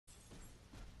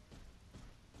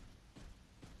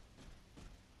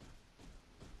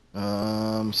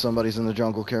Somebody's in the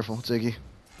jungle. Careful, it's Iggy.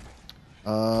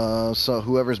 So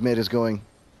whoever's mid is going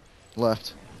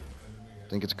left. I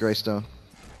think it's Greystone.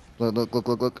 Look, look, look,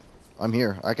 look, look. I'm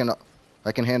here. I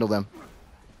can handle them.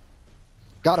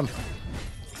 Got him.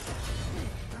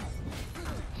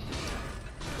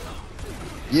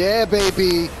 Yeah,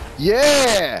 baby.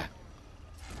 Yeah.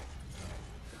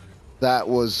 That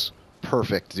was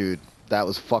perfect, dude. That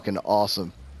was fucking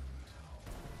awesome.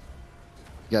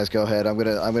 You guys go ahead. I'm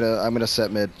gonna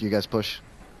set mid. You guys push.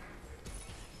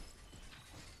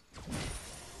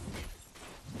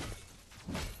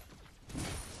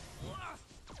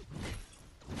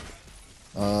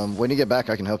 When you get back,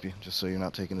 I can help you, just so you're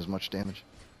not taking as much damage.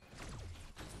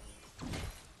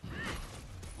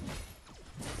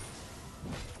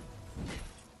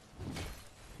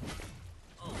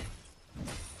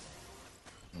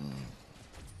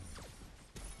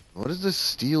 What is this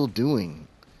steel doing?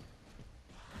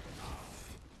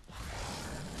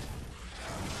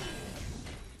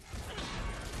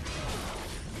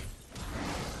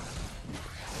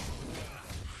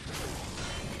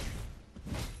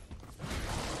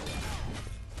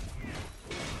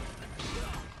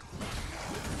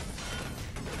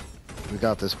 We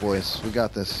got this, boys. We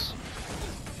got this.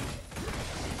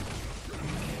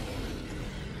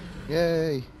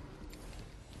 Yay!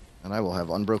 And I will have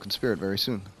Unbroken Spirit very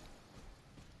soon.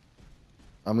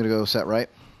 I'm gonna go set right.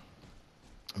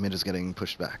 Mid is getting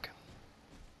pushed back.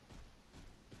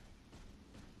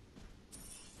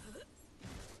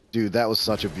 Dude, that was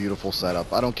such a beautiful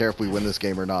setup. I don't care if we win this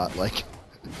game or not. Like,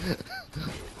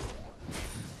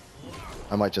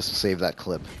 I might just save that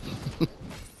clip.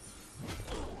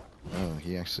 Oh,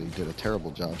 he actually did a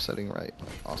terrible job setting right.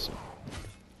 Awesome.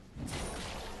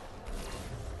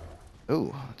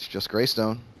 Oh, it's just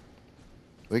Greystone.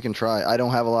 We can try. I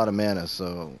don't have a lot of mana,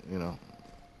 so, you know,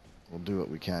 we'll do what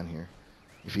we can here.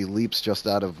 If he leaps just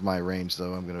out of my range,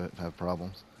 though, I'm going to have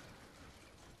problems.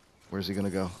 Where's he going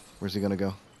to go? Where's he going to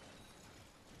go?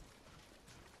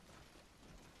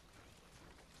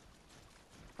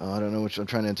 Oh, I don't know which. I'm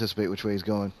trying to anticipate which way he's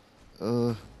going.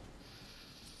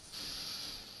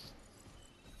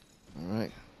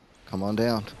 Alright. Come on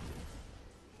down. Can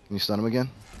you stun him again?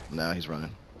 No, he's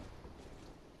running.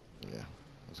 Yeah.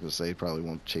 I was going to say he probably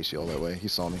won't chase you all that way. He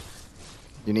saw me.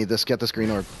 You need this. Get this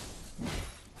green orb.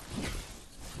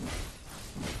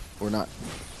 Or not.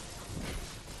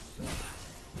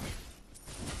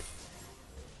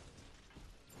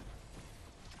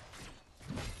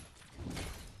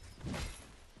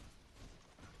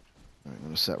 Alright, I'm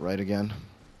going to set right again.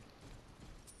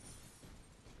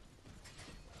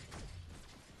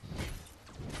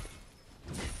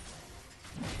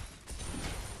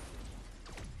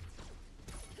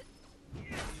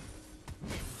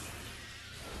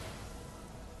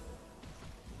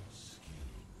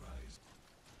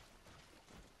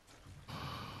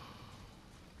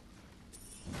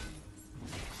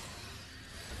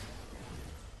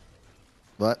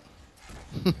 What?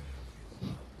 I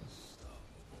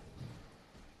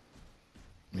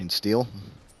mean, steel?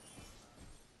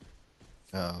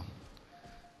 Oh.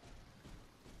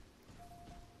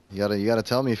 You gotta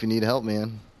tell me if you need help,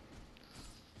 man.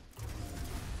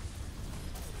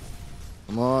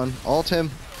 Come on, ult him.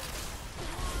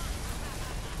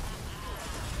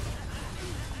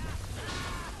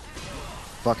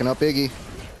 Fucking up Iggy.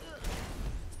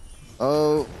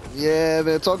 Oh, yeah,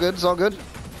 but it's all good, it's all good.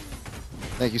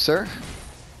 Thank you, sir.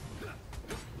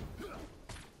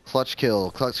 Clutch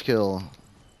kill, clutch kill.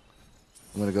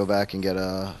 I'm gonna go back and get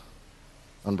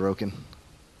Unbroken.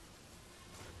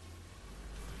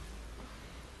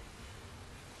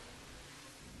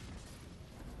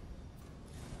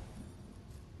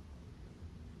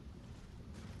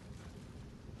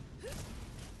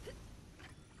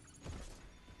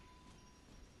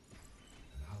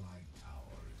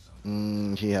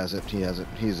 He has it. He has it.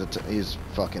 He's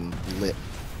fucking lit.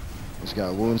 He's got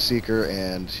a Wound Seeker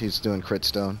and he's doing Crit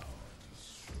Stone.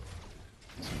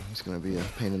 So he's gonna be a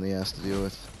pain in the ass to deal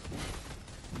with.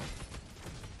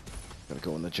 Gotta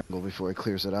go in the jungle before he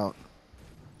clears it out.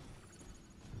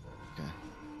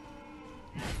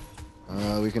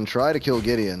 Okay. We can try to kill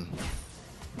Gideon.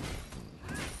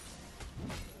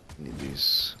 Need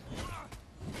these.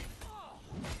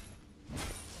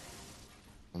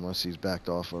 Unless he's backed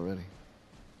off already.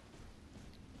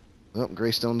 Oh,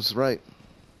 Greystone's right.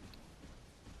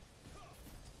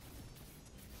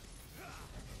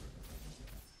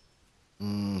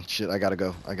 Shit, I gotta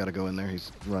go. I gotta go in there.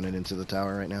 He's running into the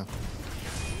tower right now.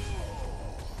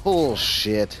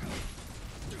 Bullshit.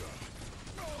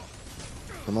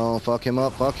 Come on, fuck him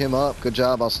up, fuck him up. Good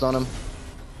job, I'll stun him.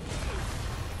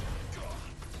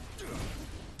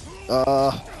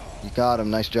 You got him.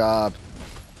 Nice job.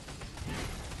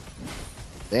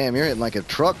 Damn, you're hitting like a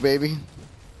truck, baby.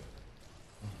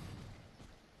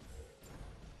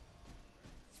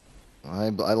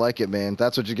 I like it, man.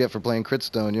 That's what you get for playing Crit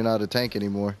Stone. You're not a tank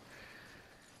anymore.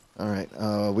 Alright,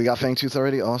 we got Fangtooth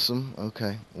already? Awesome.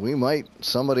 Okay. We might...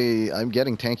 Somebody... I'm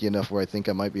getting tanky enough where I think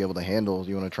I might be able to handle... Do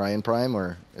you want to try and prime,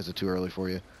 or is it too early for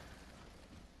you?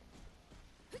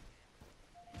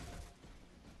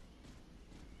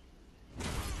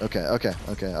 Okay. I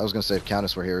was going to say if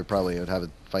Countess were here, we probably would have a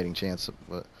fighting chance,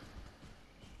 but...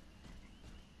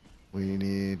 We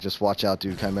need... Just watch out,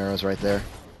 dude. Chimera's right there.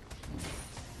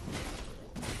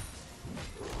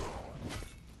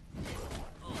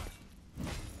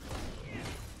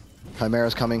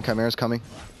 Chimera's coming.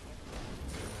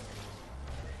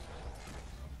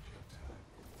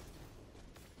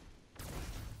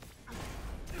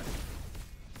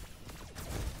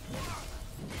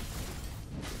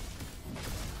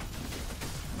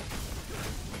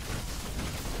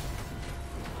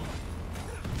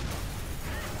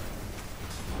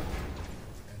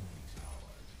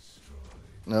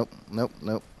 Nope.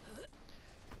 No.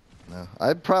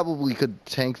 I probably could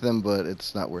tank them, but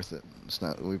it's not worth it. It's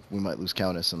not. We might lose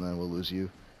Countess, and then we'll lose you.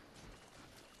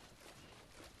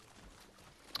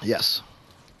 Yes.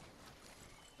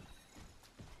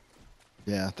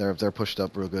 Yeah, they're pushed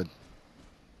up real good.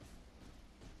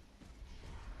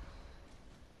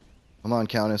 Come on,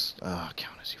 Countess. Ah,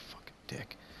 Countess, you fucking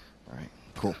dick. All right,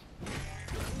 cool.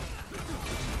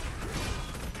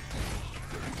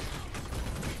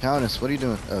 Countess, what are you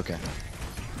doing? Okay.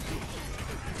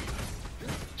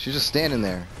 She's just standing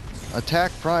there.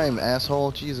 Attack Prime,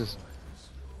 asshole. Jesus.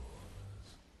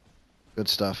 Good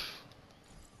stuff.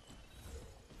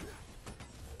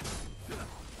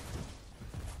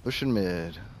 Pushing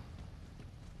mid.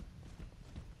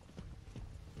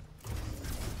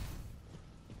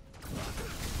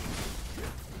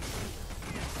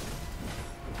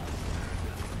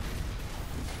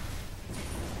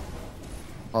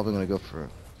 Probably gonna go for it.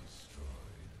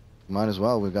 Might as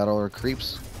well. We've got all our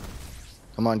creeps.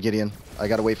 Come on, Gideon. I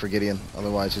gotta wait for Gideon.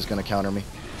 Otherwise, he's gonna counter me.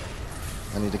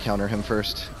 I need to counter him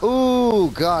first.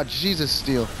 Ooh, God, Jesus,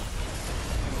 steal.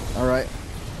 All right.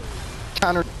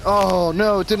 Counter. Oh,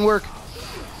 no, it didn't work.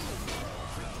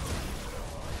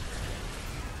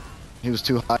 He was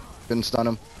too high. Couldn't stun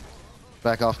him.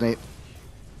 Back off, Nate.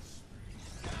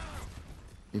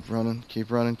 Keep running.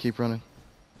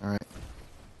 All right.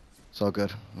 It's all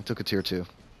good. I took a tier 2.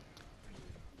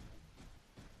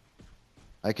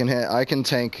 I can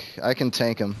tank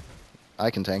him.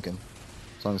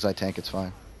 As long as I tank, it's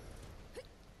fine.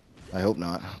 I hope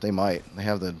not. They might. They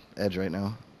have the edge right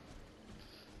now.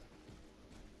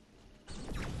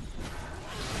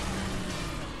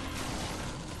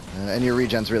 And your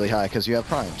regen's really high because you have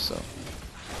Prime, so.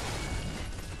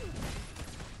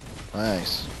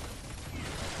 Nice.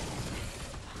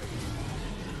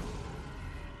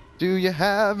 Do you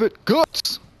have it?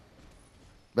 Guts!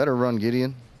 Better run,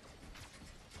 Gideon.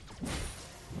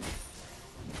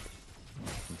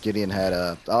 Gideon had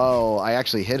a... Oh, I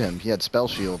actually hit him. He had Spell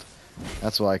Shield.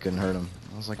 That's why I couldn't hurt him.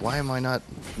 I was like, why am I not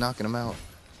knocking him out?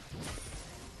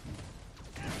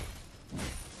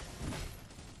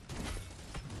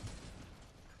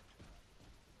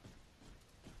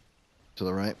 To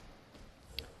the right.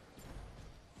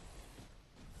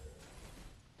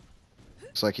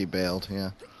 Looks like he bailed, yeah.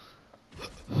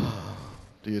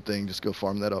 Do your thing, just go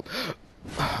farm that up.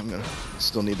 I'm gonna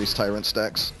still need these Tyrant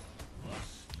stacks.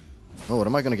 Oh, what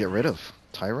am I gonna get rid of?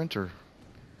 Tyrant, or...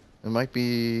 It might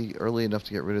be early enough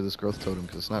to get rid of this growth totem,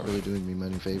 because it's not really doing me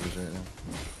many favors right now.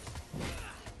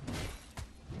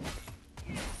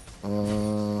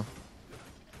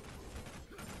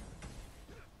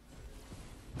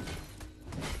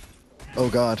 Oh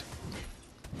god.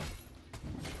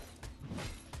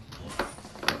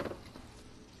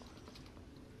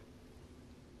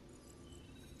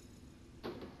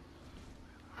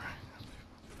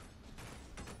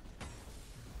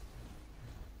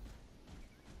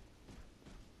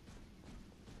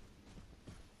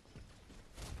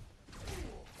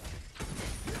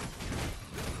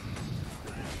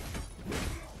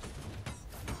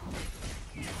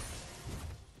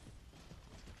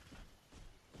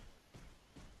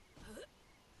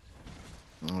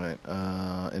 Alright,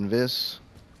 Invis.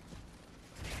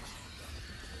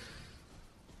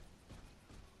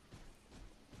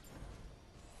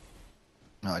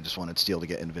 No, I just wanted Steel to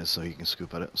get Invis so he can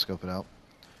scope it out.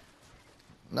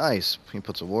 Nice. He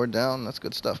puts a ward down. That's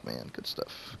good stuff, man. Good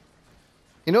stuff.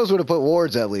 He knows where to put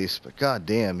wards at least, but god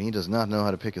damn, he does not know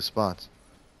how to pick his spots.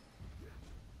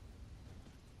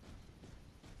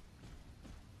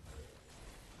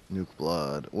 Nuke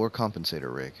Blood or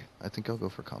Compensator Rig. I think I'll go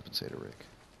for Compensator Rig.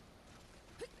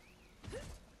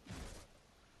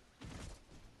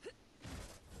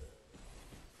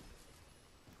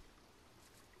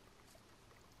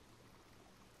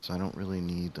 So I don't really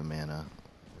need the mana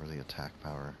or the attack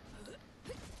power.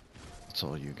 It's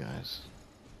all you guys.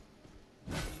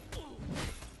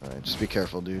 Alright, just be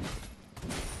careful, dude.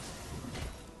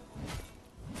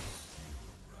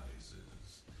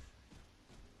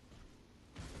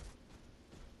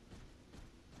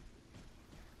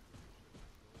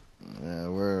 Yeah,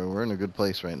 we're in a good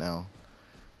place right now.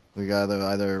 We gotta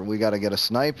either get a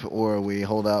snipe or we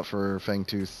hold out for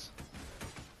Fangtooth.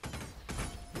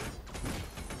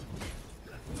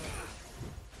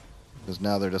 Because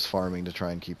now they're just farming to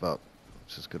try and keep up,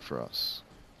 which is good for us.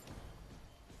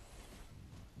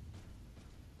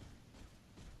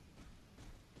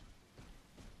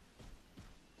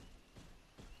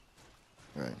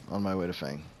 Alright, on my way to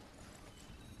Fang.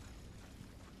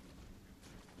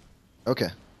 Okay.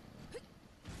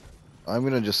 I'm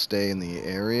gonna just stay in the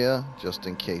area, just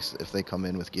in case if they come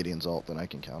in with Gideon's ult, then I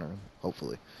can counter him.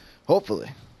 Hopefully. Hopefully!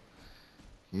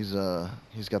 He's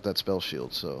got that spell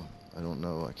shield, so I don't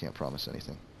know, I can't promise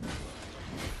anything.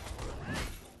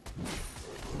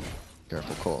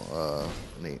 Careful, Cole.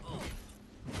 Nate.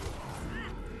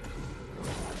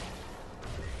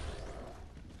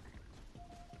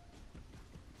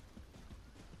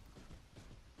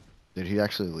 Did he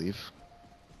actually leave?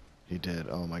 He did.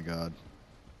 Oh my god.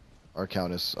 Our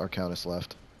Countess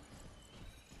left.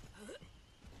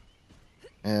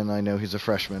 And I know he's a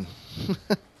freshman.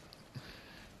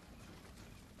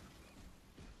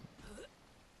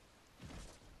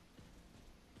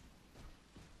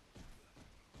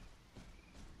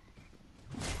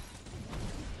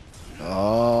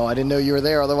 Oh, I didn't know you were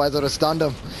there, otherwise I'd have stunned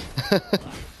him.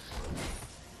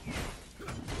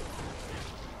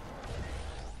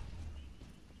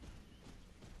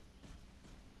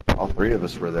 All three of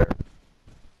us were there.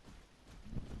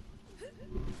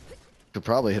 Could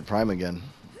probably hit Prime again.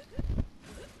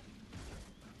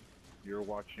 Your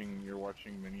watching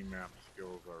mini-map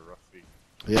skills are rusty.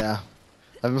 Yeah.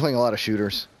 I've been playing a lot of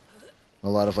shooters. A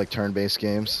lot of like turn-based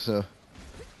games, so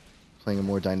playing a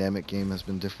more dynamic game has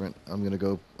been different. I'm gonna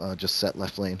go just set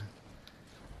left lane.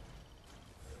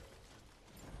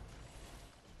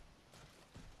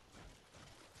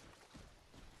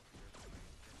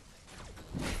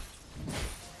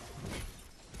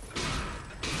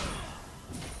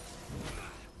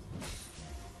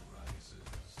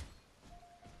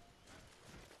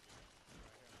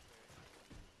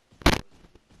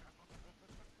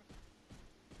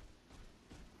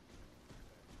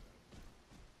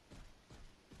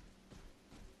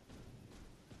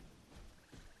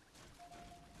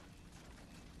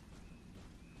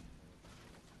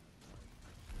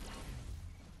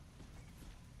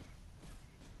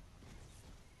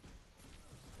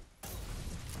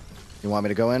 You want me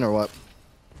to go in or what?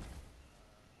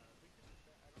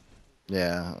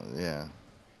 Yeah, yeah.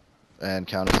 And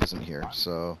Countess isn't here,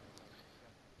 so...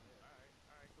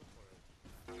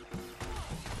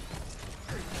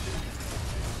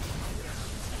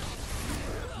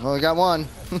 Well, I got one.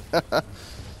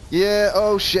 Yeah,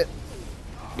 oh shit.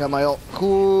 Got my ult.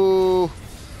 Cool.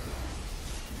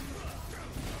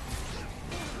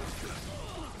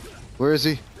 Where is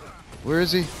he? Where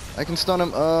is he? I can stun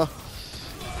him.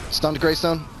 Stunned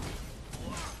Greystone.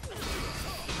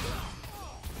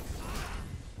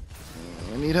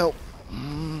 I need help.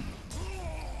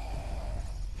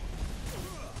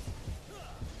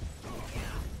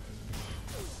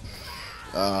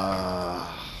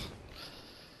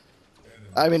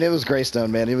 I mean, it was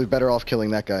Greystone, man. He was better off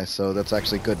killing that guy, so that's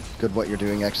actually good. Good what you're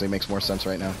doing actually makes more sense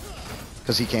right now.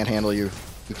 Because he can't handle you.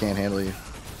 He can't handle you.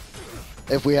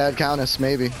 If we had Countess,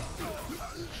 maybe.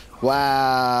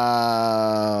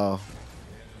 Wow.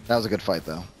 That was a good fight,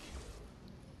 though.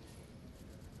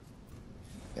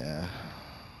 Yeah.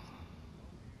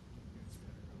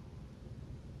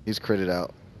 He's critted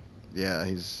out. Yeah,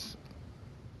 he's...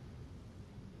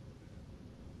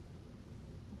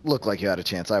 Looked like you had a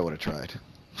chance. I would have tried.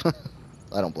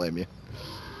 I don't blame you.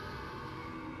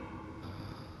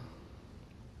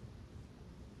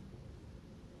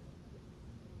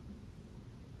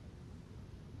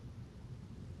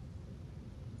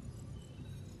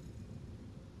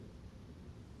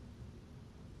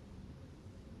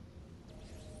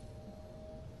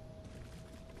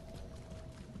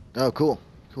 Oh, cool.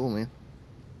 Cool, man.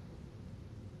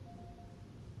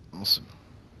 Awesome.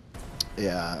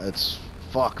 Yeah, it's...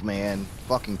 Fuck, man.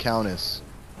 Fucking Countess.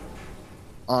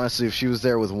 Honestly, if she was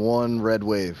there with one red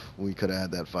wave, we could have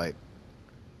had that fight.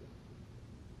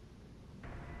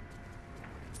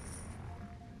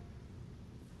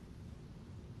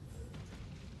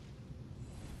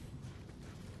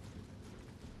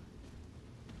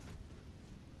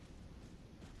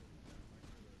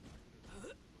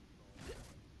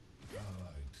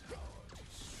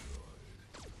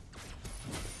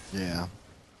 Yeah.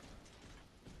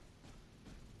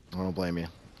 I don't blame you.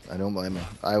 I don't blame you.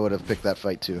 I would have picked that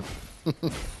fight too.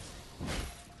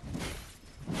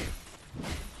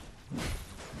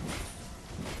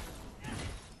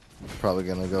 Probably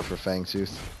gonna go for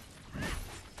Fangtooth.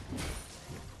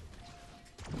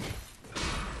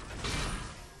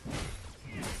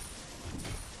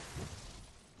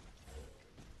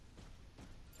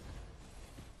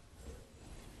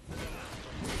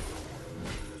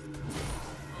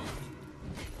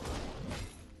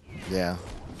 Yeah.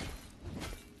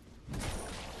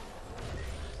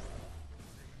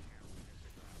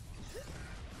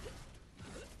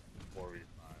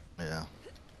 Yeah.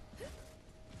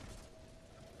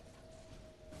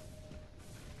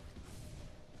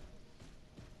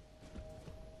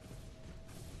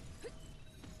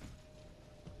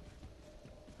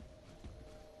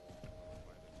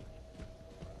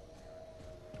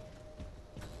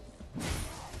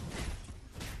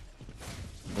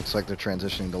 Looks like they're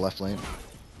transitioning to left lane.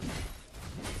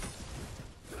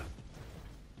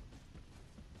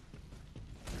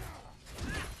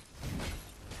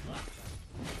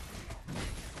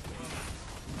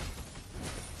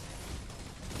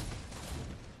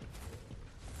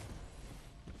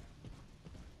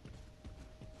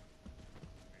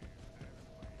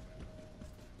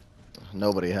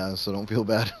 Nobody has, so don't feel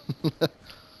bad.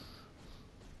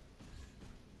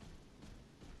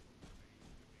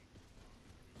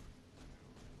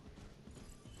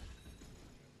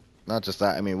 Not just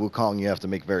that, I mean, Wukong, you have to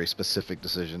make very specific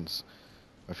decisions.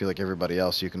 I feel like everybody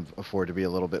else, you can afford to be a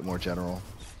little bit more general.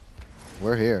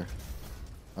 We're here.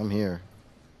 I'm here.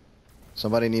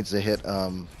 Somebody needs to hit,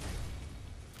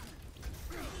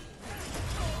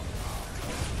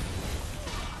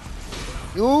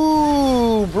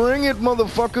 Ooh, bring it,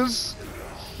 motherfuckers!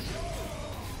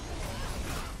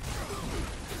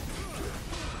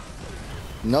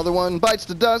 Another one bites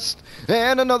the dust,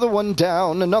 and another one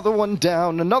down, another one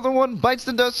down, another one bites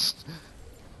the dust.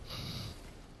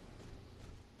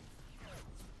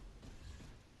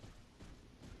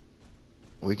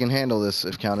 We can handle this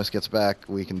if Countess gets back.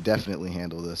 We can definitely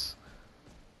handle this.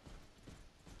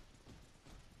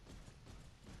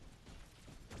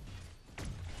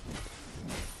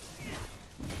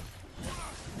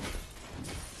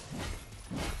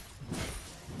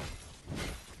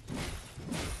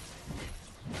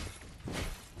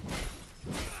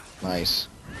 Nice.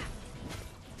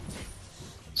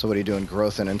 So what are you doing,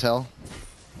 growth and intel?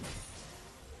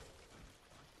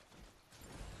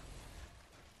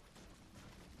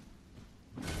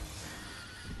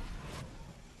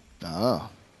 Oh.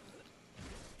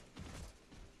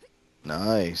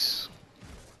 Nice.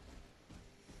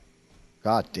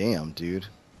 God damn, dude.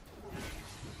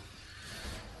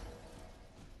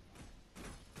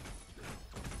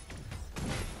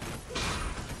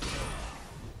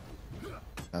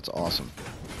 That's awesome.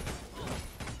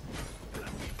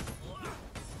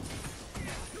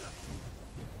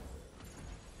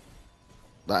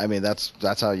 I mean, that's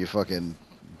how you fucking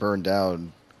burn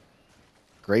down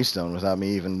Greystone without me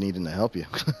even needing to help you.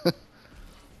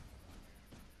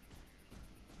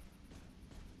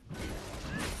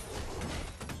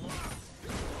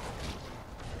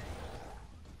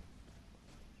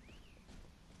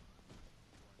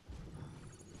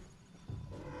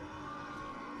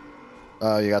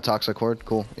 You got Toxic Horde?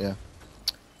 Cool, yeah.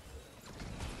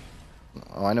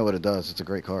 Oh, I know what it does. It's a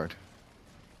great card.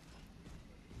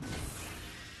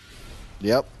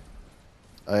 Yep.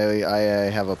 I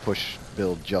have a push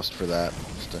build just for that.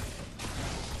 Just to...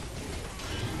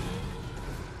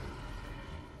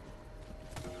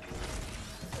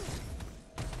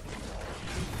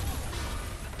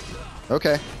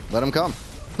 Okay, let him come.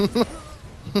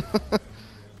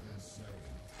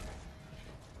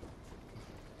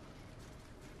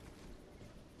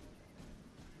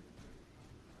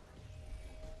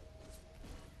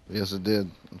 Yes, it did.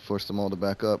 And forced them all to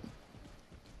back up.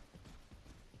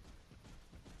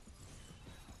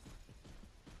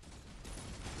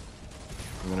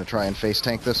 I'm gonna try and face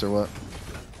tank this or what?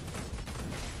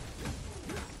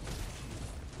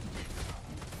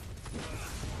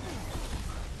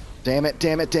 Damn it,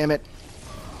 damn it, damn it.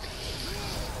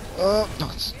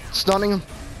 Stunning him.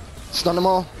 Stun them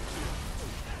all.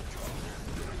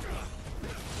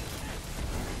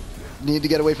 Need to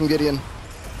get away from Gideon.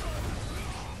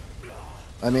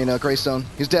 I mean, Greystone.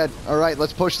 He's dead. Alright,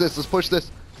 let's push this. Let's push this.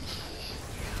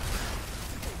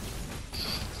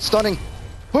 Stunning.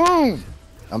 Boom!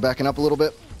 I'm backing up a little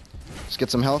bit. Let's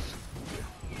get some health.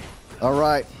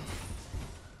 Alright.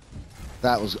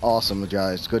 That was awesome,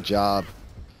 guys. Good job.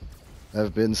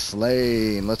 Have been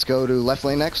slain. Let's go to left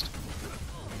lane next.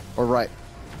 Or right.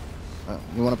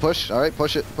 You want to push? All right,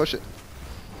 push it, push it.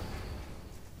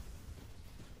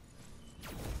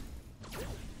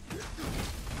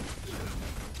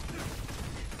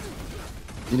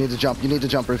 You need to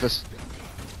jump, Rufus.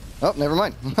 Oh, never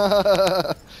mind.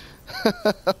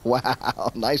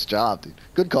 Wow, nice job, dude.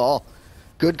 Good call.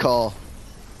 Good call.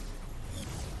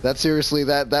 That seriously,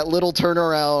 that little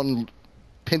turnaround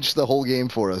pinched the whole game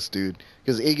for us, dude.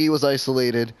 Because Iggy was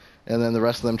isolated, and then the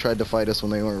rest of them tried to fight us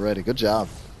when they weren't ready. Good job.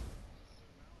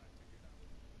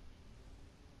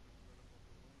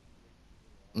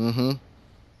 Mm-hmm.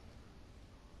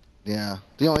 Yeah.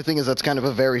 The only thing is that's kind of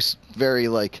a very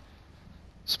like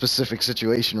specific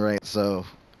situation, right? So,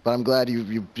 but I'm glad you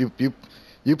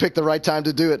picked the right time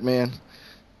to do it, man.